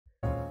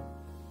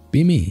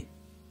Be me,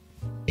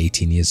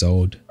 18 years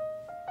old,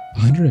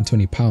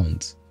 120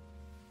 pounds,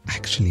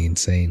 actually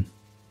insane,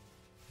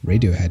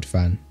 Radiohead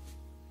fan.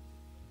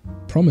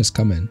 Prom is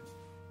coming.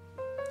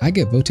 I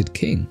get voted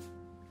king.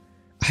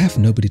 I have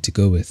nobody to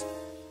go with.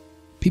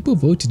 People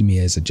voted me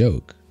as a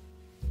joke.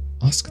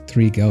 Ask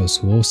 3 girls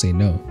who all say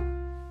no.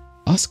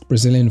 Ask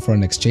Brazilian for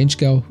an exchange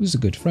girl who's a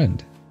good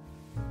friend.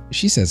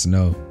 She says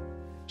no.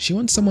 She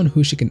wants someone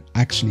who she can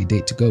actually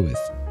date to go with.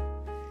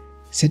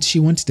 Said she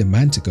wanted a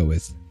man to go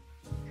with.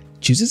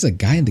 Chooses a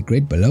guy in the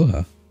grade below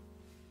her.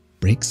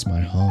 Breaks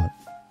my heart.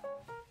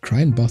 Cry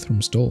in bathroom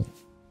stall.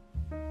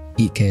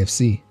 Eat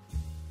KFC.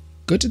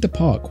 Go to the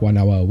park 1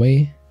 hour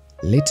away,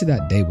 later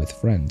that day with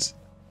friends.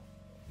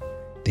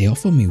 They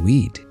offer me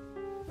weed.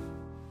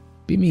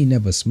 Be me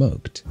never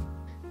smoked,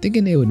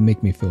 thinking it would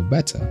make me feel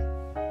better.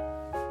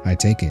 I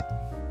take it.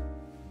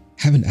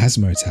 Have an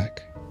asthma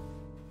attack.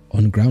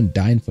 On ground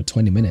dying for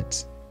 20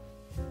 minutes.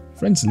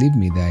 Friends leave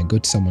me there and go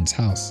to someone's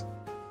house.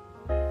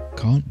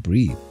 Can't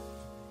breathe.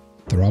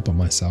 Throw up on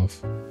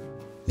myself.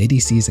 Lady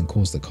sees and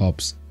calls the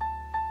cops.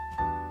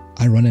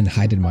 I run and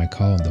hide in my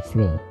car on the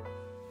floor,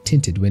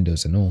 tinted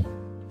windows and all.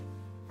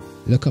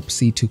 Look up,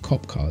 see 2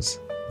 cop cars.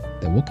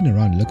 They're walking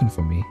around looking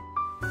for me.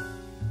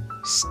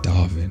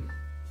 Starving.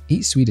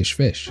 Eat Swedish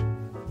fish.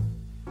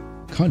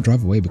 Can't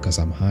drive away because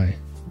I'm high.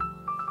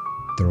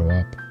 Throw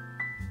up.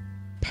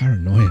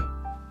 Paranoia.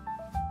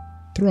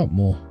 Throw up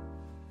more.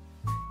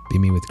 Be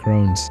me with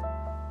Crohn's.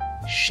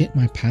 Shit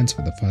my pants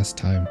for the first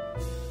time.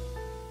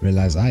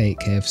 Realize I ate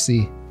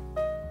KFC.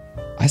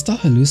 I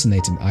start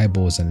hallucinating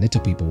eyeballs and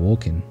little people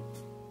walking.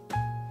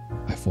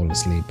 I fall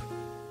asleep.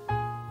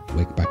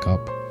 Wake back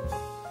up.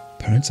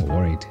 Parents are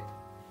worried.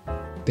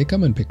 They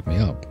come and pick me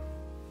up.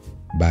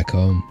 Back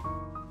home.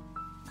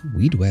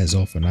 Weed wears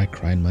off and I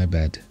cry in my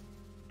bed.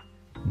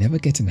 Never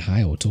getting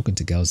high or talking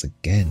to girls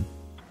again.